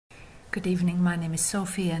Good evening, my name is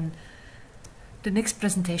Sophie, and the next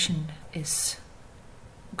presentation is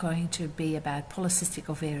going to be about polycystic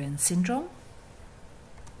ovarian syndrome.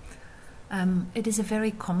 It is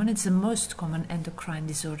it's the most common endocrine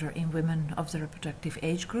disorder in women of the reproductive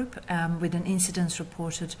age group, with an incidence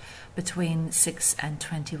reported between 6 and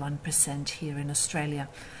 21% here in Australia.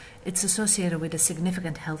 It's associated with a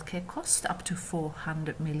significant healthcare cost, up to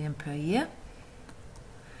 400 million per year.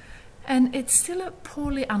 And it's still a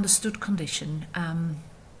poorly understood condition.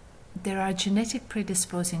 There are genetic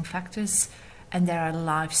predisposing factors and there are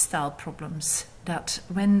lifestyle problems that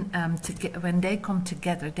when they come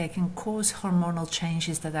together, they can cause hormonal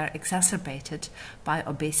changes that are exacerbated by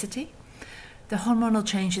obesity. The hormonal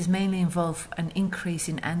changes mainly involve an increase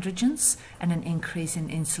in androgens and an increase in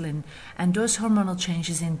insulin. And those hormonal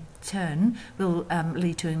changes in turn will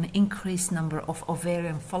lead to an increased number of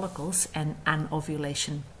ovarian follicles and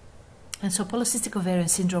anovulation. And so polycystic ovarian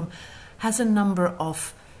syndrome has a number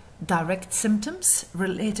of direct symptoms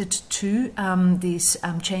related to these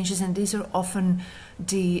changes, and these are often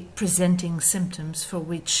the presenting symptoms for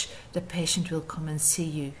which the patient will come and see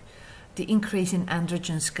you. The increase in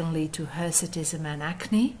androgens can lead to hirsutism and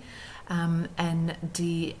acne, and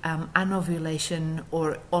the anovulation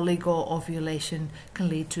or oligo-ovulation can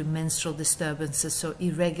lead to menstrual disturbances, so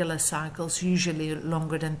irregular cycles, usually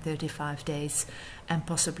longer than 35 days, and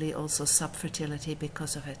possibly also subfertility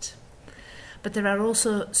because of it. But there are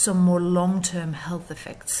also some more long-term health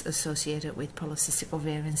effects associated with polycystic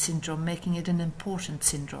ovarian syndrome, making it an important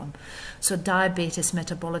syndrome. So diabetes,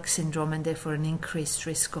 metabolic syndrome, and therefore an increased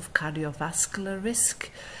risk of cardiovascular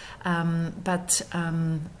risk, but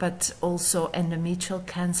also endometrial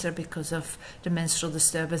cancer because of the menstrual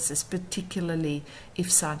disturbances, particularly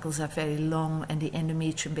if cycles are very long and the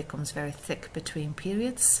endometrium becomes very thick between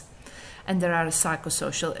periods. And there are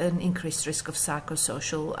an increased risk of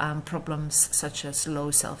psychosocial problems such as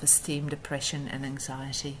low self-esteem, depression and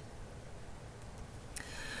anxiety.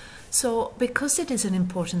 So because it is an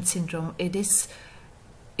important syndrome, it is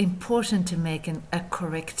important to make a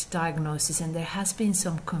correct diagnosis, and there has been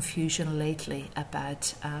some confusion lately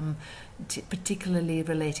about particularly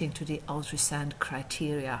relating to the ultrasound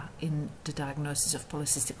criteria in the diagnosis of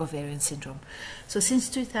polycystic ovarian syndrome. So since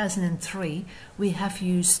 2003 we have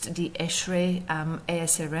used the ESHRE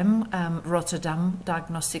ASRM Rotterdam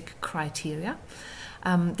diagnostic criteria.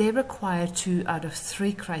 They require 2 out of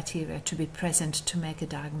 3 criteria to be present to make a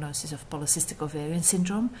diagnosis of polycystic ovarian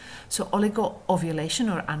syndrome. So oligo-ovulation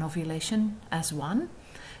or anovulation as one.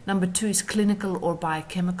 Number 2 is clinical or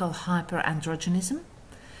biochemical hyperandrogenism.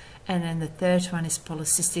 And then the third one is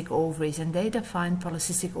polycystic ovaries, and they define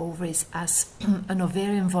polycystic ovaries as an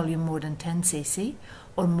ovarian volume more than 10 cc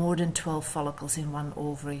or more than 12 follicles in one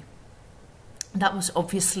ovary. That was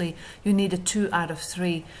obviously, you needed 2 out of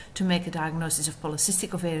 3 to make a diagnosis of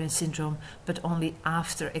polycystic ovarian syndrome, but only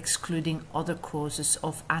after excluding other causes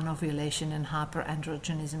of anovulation and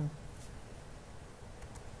hyperandrogenism.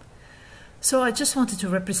 So I just wanted to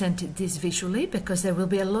represent this visually because there will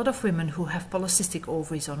be a lot of women who have polycystic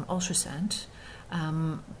ovaries on ultrasound,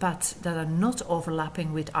 but that are not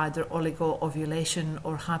overlapping with either oligo-ovulation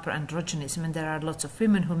or hyperandrogenism, and there are lots of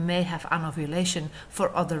women who may have anovulation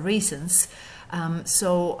for other reasons, and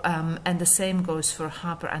the same goes for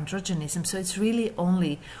hyperandrogenism. So it's really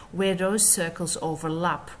only where those circles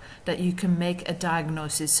overlap that you can make a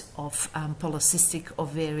diagnosis of polycystic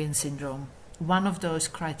ovarian syndrome. One of those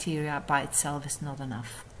criteria by itself is not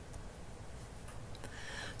enough.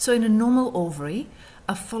 So in a normal ovary,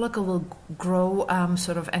 a follicle will grow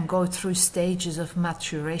and go through stages of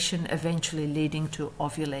maturation, eventually leading to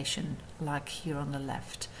ovulation, like here on the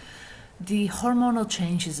left. The hormonal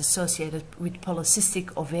changes associated with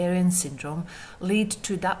polycystic ovarian syndrome lead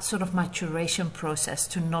to that sort of maturation process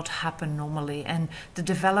to not happen normally, and the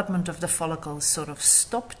development of the follicles sort of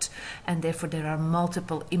stopped, and therefore there are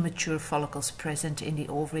multiple immature follicles present in the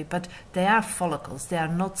ovary, but they are follicles, they are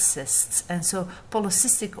not cysts. And so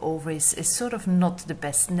polycystic ovaries is sort of not the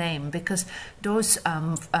best name because those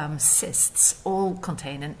cysts all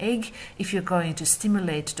contain an egg. If you're going to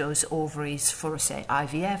stimulate those ovaries for, say,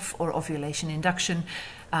 IVF or ovulation induction,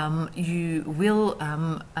 you will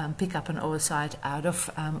pick up an oocyte out of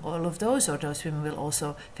all of those, or those women will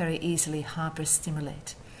also very easily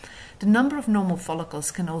hyperstimulate. The number of normal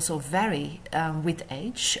follicles can also vary with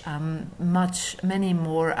age. Many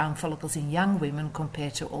more follicles in young women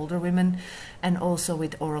compared to older women, and also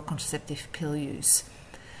with oral contraceptive pill use.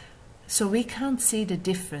 So we can't see the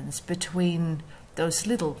difference between those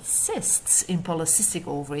little cysts in polycystic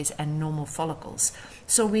ovaries and normal follicles.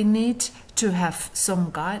 So we need to have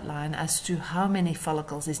some guideline as to how many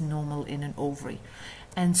follicles is normal in an ovary.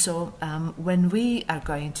 And so when we are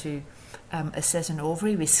going to assess an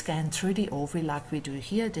ovary, we scan through the ovary like we do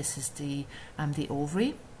here. This is the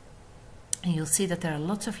ovary. And you'll see that there are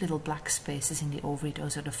lots of little black spaces in the ovary.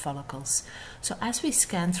 Those are the follicles. So as we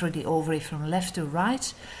scan through the ovary from left to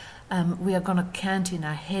right, we are going to count in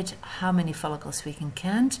our head how many follicles we can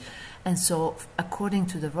count. And so according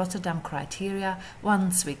to the Rotterdam criteria,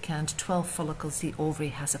 once we count 12 follicles, the ovary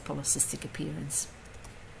has a polycystic appearance.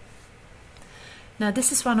 Now,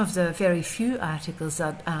 this is one of the very few articles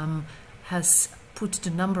that has put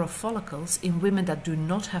the number of follicles in women that do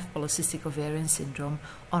not have polycystic ovarian syndrome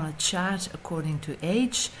on a chart according to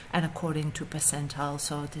age and according to percentile.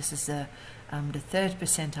 So this is the 3rd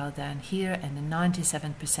percentile down here and the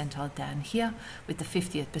 97th percentile down here, with the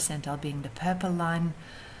 50th percentile being the purple line.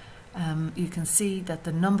 You can see that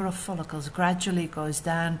the number of follicles gradually goes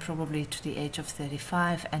down, probably to the age of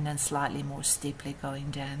 35, and then slightly more steeply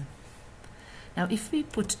going down. Now, if we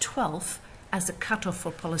put 12 as a cutoff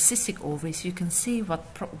for polycystic ovaries, you can see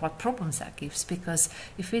what problems that gives, because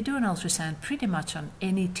if we do an ultrasound pretty much on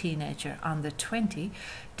any teenager under 20,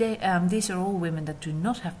 these are all women that do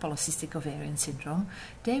not have polycystic ovarian syndrome,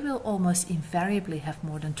 they will almost invariably have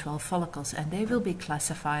more than 12 follicles, and they will be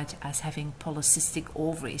classified as having polycystic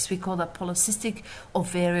ovaries. We call that polycystic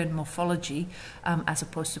ovarian morphology, as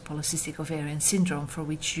opposed to polycystic ovarian syndrome, for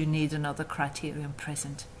which you need another criterion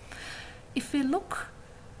present. If we look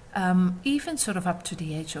even sort of up to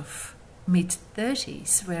the age of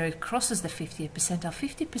mid-30s, where it crosses the 50th percentile,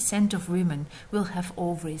 50% of women will have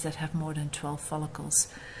ovaries that have more than 12 follicles.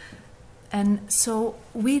 And so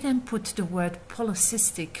we then put the word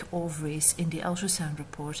polycystic ovaries in the ultrasound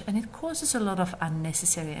report, and it causes a lot of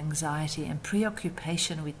unnecessary anxiety and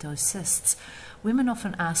preoccupation with those cysts. Women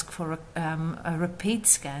often ask for a repeat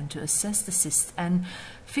scan to assess the cysts, and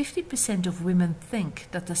 50% of women think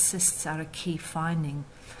that the cysts are a key finding.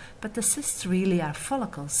 But the cysts really are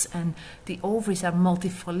follicles, and the ovaries are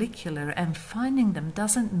multifollicular, and finding them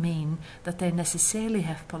doesn't mean that they necessarily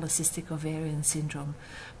have polycystic ovarian syndrome.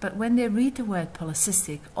 But when they read the word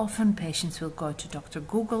polycystic, often patients will go to Dr.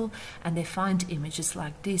 Google and they find images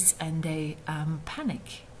like this and they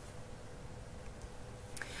panic.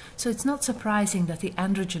 So it's not surprising that the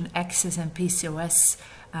Androgen Axis and PCOS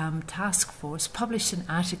task force published an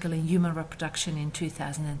article in Human Reproduction in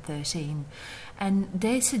 2013, and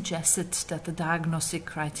they suggested that the diagnostic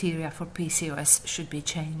criteria for PCOS should be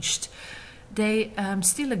changed. They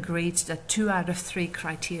still agreed that 2 out of 3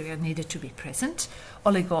 criteria needed to be present.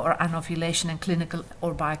 Oligo or anovulation and clinical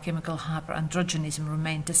or biochemical hyperandrogenism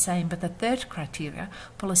remained the same, but the 3rd criteria,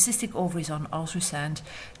 polycystic ovaries on ultrasound,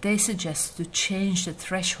 they suggested to change the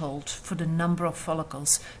threshold for the number of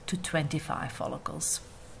follicles to 25 follicles.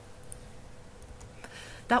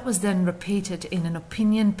 That was then repeated in an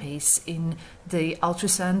opinion piece in the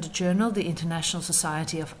ultrasound journal, the International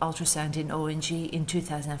Society of Ultrasound in ONG, in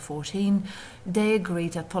 2014. They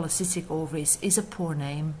agreed that polycystic ovaries is a poor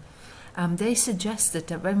name. They suggested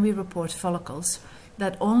that when we report follicles,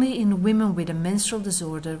 that only in women with a menstrual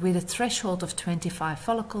disorder with a threshold of 25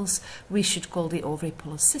 follicles, we should call the ovary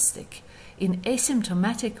polycystic. In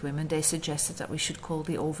asymptomatic women, they suggested that we should call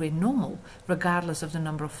the ovary normal, regardless of the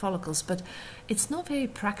number of follicles. But it's not very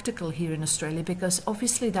practical here in Australia, because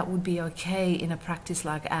obviously that would be okay in a practice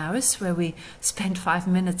like ours, where we spend 5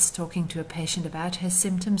 minutes talking to a patient about her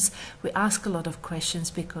symptoms. We ask a lot of questions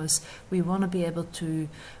because we want to be able to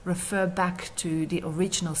refer back to the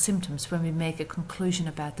original symptoms when we make a conclusion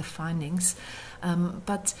about the findings.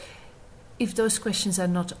 But if those questions are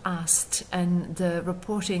not asked and the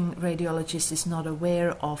reporting radiologist is not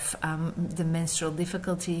aware of the menstrual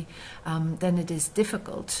difficulty, then it is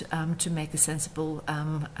difficult to make a sensible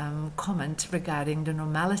comment regarding the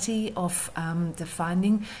normality of the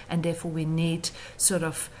finding, and therefore we need sort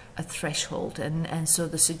of a threshold. And so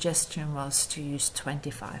the suggestion was to use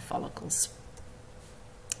 25 follicles.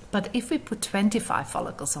 But if we put 25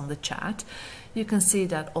 follicles on the chart, you can see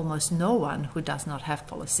that almost no one who does not have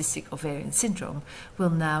polycystic ovarian syndrome will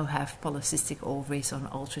now have polycystic ovaries on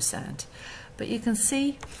ultrasound. But you can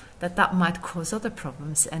see that that might cause other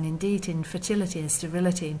problems, and indeed in Fertility and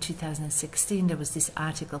Sterility in 2016 there was this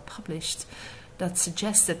article published that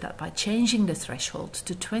suggested that by changing the threshold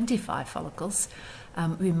to 25 follicles,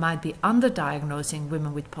 we might be underdiagnosing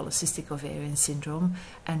women with polycystic ovarian syndrome,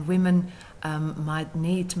 and women might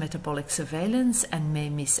need metabolic surveillance and may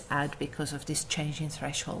miss out because of this change in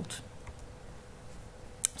threshold.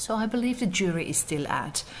 So I believe the jury is still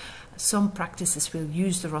out. Some practices will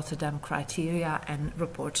use the Rotterdam criteria and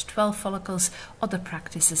report 12 follicles. Other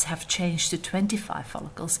practices have changed to 25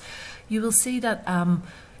 follicles. You will see that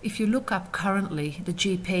if you look up currently the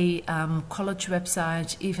GP college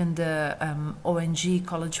website, even the ONG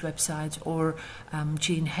college website, or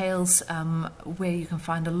Jean Hale's, where you can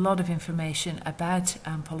find a lot of information about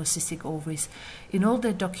polycystic ovaries, in all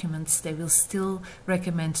their documents they will still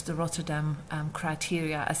recommend the Rotterdam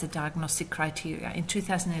criteria as a diagnostic criteria. In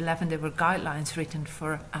 2011 there were guidelines written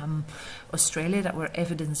for Australia that were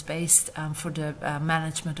evidence-based for the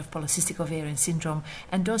management of polycystic ovarian syndrome,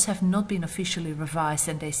 and those have not been officially revised,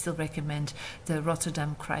 and they still recommend the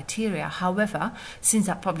Rotterdam criteria. However, since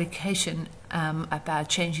that publication about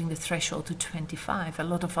changing the threshold to 25, a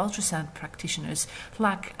lot of ultrasound practitioners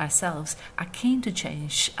like ourselves are keen to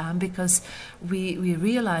change, because we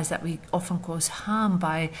realize that we often cause harm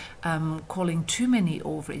by calling too many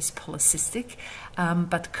ovaries polycystic,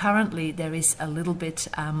 but currently there is a little bit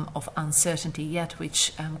of uncertainty yet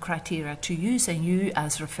which criteria to use, and you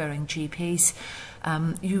as referring GPs,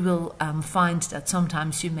 you will find that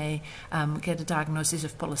sometimes you may get a diagnosis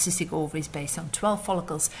of polycystic ovaries based on 12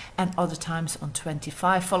 follicles and other times on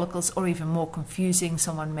 25 follicles, or even more confusing,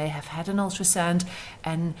 someone may have had an ultrasound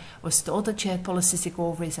and was told that she had polycystic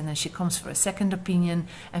ovaries, and then she comes for a second opinion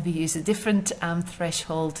and we use a different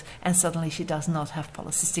threshold, and suddenly she does not have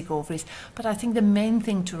polycystic ovaries. But I think the main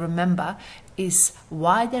thing to remember is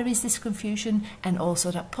why there is this confusion, and also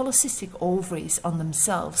that polycystic ovaries on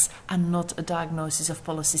themselves are not a diagnosis of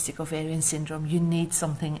polycystic ovarian syndrome. You need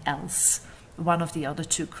something else, one of the other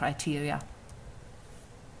two criteria.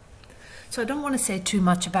 So I don't want to say too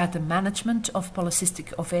much about the management of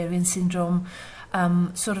polycystic ovarian syndrome.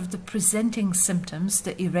 Sort of the presenting symptoms,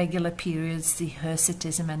 the irregular periods, the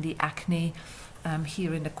hirsutism and the acne,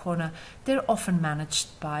 here in the corner, they're often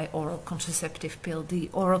managed by oral contraceptive pill. The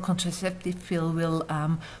oral contraceptive pill will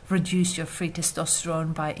reduce your free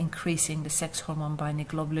testosterone by increasing the sex hormone binding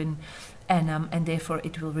globulin, and therefore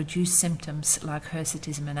it will reduce symptoms like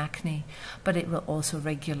hirsutism and acne, but it will also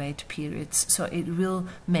regulate periods, so it will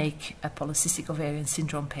make a polycystic ovarian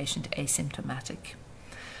syndrome patient asymptomatic.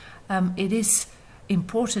 It is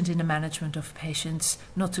important in the management of patients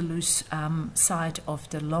not to lose sight of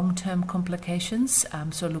the long-term complications,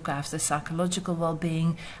 so look after psychological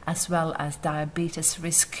well-being as well as diabetes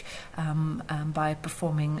risk by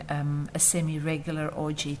performing a semi-regular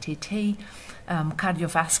or GTT,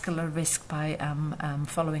 cardiovascular risk by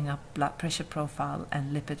following up blood pressure profile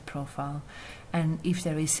and lipid profile, and if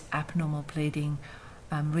there is abnormal bleeding,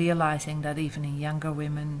 realizing that even in younger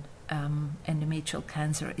women endometrial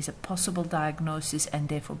cancer is a possible diagnosis, and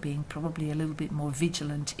therefore being probably a little bit more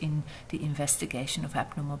vigilant in the investigation of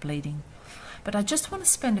abnormal bleeding. But I just want to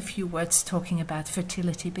spend a few words talking about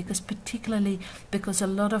fertility, particularly because a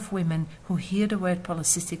lot of women who hear the word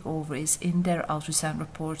polycystic ovaries in their ultrasound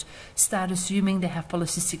report start assuming they have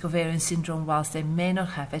polycystic ovarian syndrome whilst they may not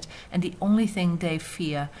have it, and the only thing they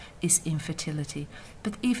fear is infertility.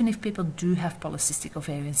 But even if people do have polycystic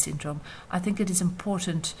ovarian syndrome, I think it is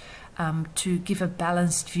important to give a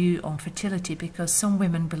balanced view on fertility, because some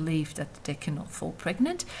women believe that they cannot fall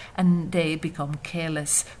pregnant and they become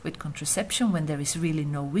careless with contraception when there is really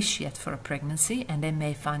no wish yet for a pregnancy, and they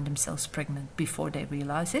may find themselves pregnant before they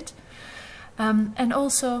realize it. And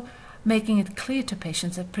also making it clear to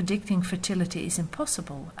patients that predicting fertility is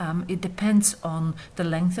impossible. It depends on the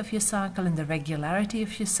length of your cycle and the regularity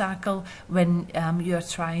of your cycle when you are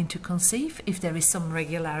trying to conceive. If there is some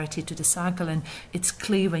regularity to the cycle and it's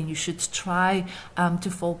clear when you should try to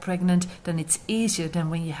fall pregnant, then it's easier than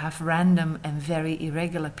when you have random and very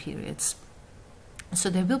irregular periods. So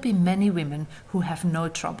there will be many women who have no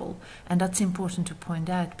trouble, and that's important to point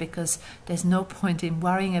out, because there's no point in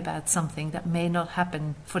worrying about something that may not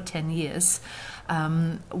happen for 10 years,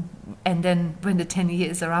 and then when the 10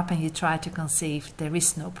 years are up and you try to conceive, there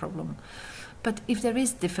is no problem. But if there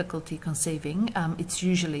is difficulty conceiving, it's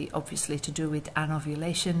usually obviously to do with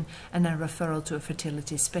anovulation, and a referral to a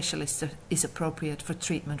fertility specialist is appropriate for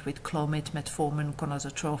treatment with Clomid, metformin,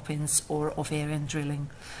 gonadotropins, or ovarian drilling.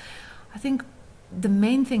 I think the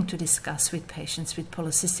main thing to discuss with patients with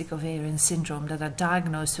polycystic ovarian syndrome that are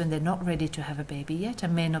diagnosed when they're not ready to have a baby yet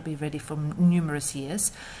and may not be ready for numerous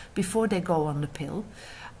years before they go on the pill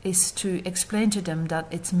is to explain to them that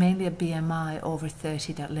it's mainly a BMI over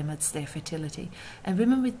 30 that limits their fertility. And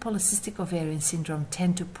women with polycystic ovarian syndrome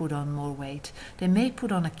tend to put on more weight. They may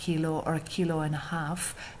put on 1 kilo or 1.5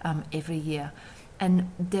 kilos every year.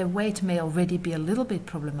 and their weight may already be a little bit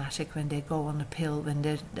problematic when they go on a pill, when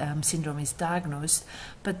their syndrome is diagnosed,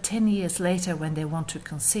 but 10 years later when they want to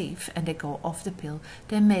conceive and they go off the pill,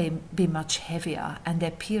 they may be much heavier and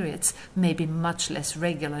their periods may be much less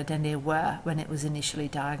regular than they were when it was initially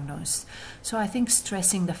diagnosed. So I think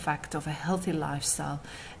stressing the fact of a healthy lifestyle,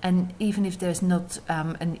 and even if there's not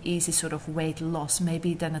an easy sort of weight loss,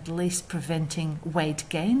 maybe then at least preventing weight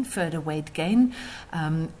gain, further weight gain,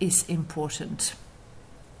 is important.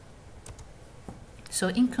 So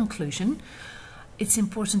in conclusion, it's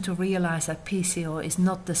important to realize that PCO is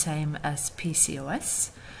not the same as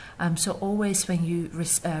PCOS. So always when you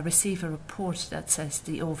receive a report that says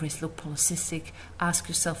the ovaries look polycystic, ask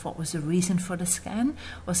yourself what was the reason for the scan.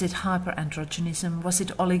 Was it hyperandrogenism? Was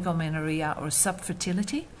it oligomenorrhea or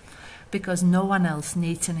subfertility? Because no one else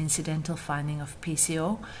needs an incidental finding of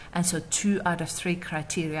PCO, and so 2 out of 3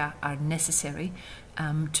 criteria are necessary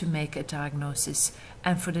to make a diagnosis.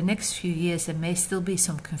 And for the next few years there may still be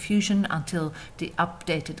some confusion until the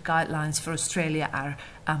updated guidelines for Australia are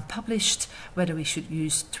published, whether we should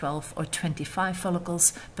use 12 or 25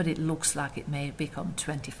 follicles, but it looks like it may become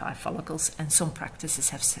 25 follicles, and some practices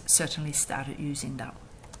have certainly started using that.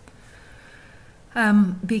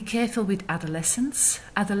 Be careful with adolescents.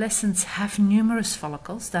 Adolescents have numerous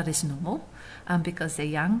follicles, that is normal, because they're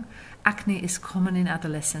young. Acne is common in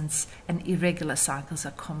adolescents and irregular cycles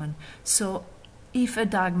are common. So if a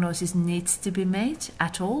diagnosis needs to be made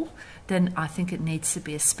at all, then I think it needs to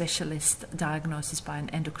be a specialist diagnosis by an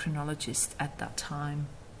endocrinologist at that time.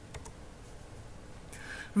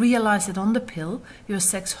 Realize that on the pill, your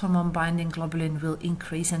sex hormone binding globulin will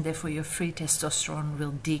increase and therefore your free testosterone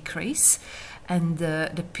will decrease. And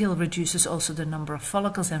the pill reduces also the number of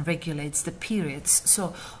follicles and regulates the periods.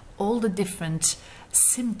 So all the different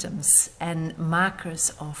symptoms and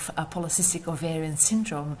markers of polycystic ovarian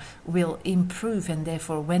syndrome will improve, and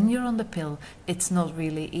therefore when you're on the pill it's not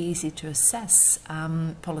really easy to assess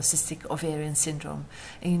polycystic ovarian syndrome,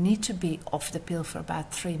 and you need to be off the pill for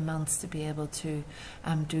about 3 months to be able to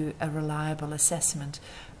do a reliable assessment.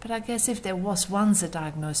 But I guess if there was once a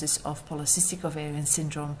diagnosis of polycystic ovarian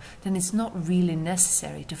syndrome, then it's not really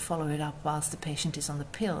necessary to follow it up whilst the patient is on the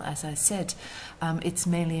pill. As I said, it's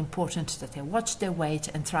mainly important that they watch their weight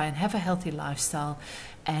and try and have a healthy lifestyle,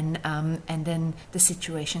 and then the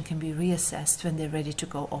situation can be reassessed when they're ready to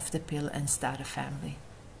go off the pill and start a family.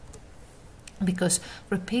 Because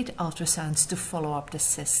repeat ultrasounds to follow up the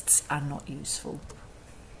cysts are not useful.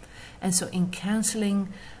 And so in counseling,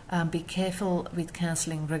 be careful with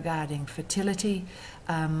counseling regarding fertility.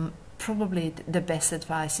 Probably the best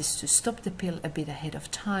advice is to stop the pill a bit ahead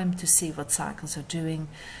of time to see what cycles are doing,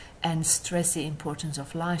 and stress the importance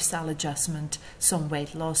of lifestyle adjustment, some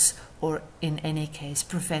weight loss, or in any case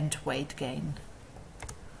prevent weight gain.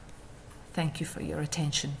 Thank you for your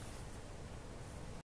attention.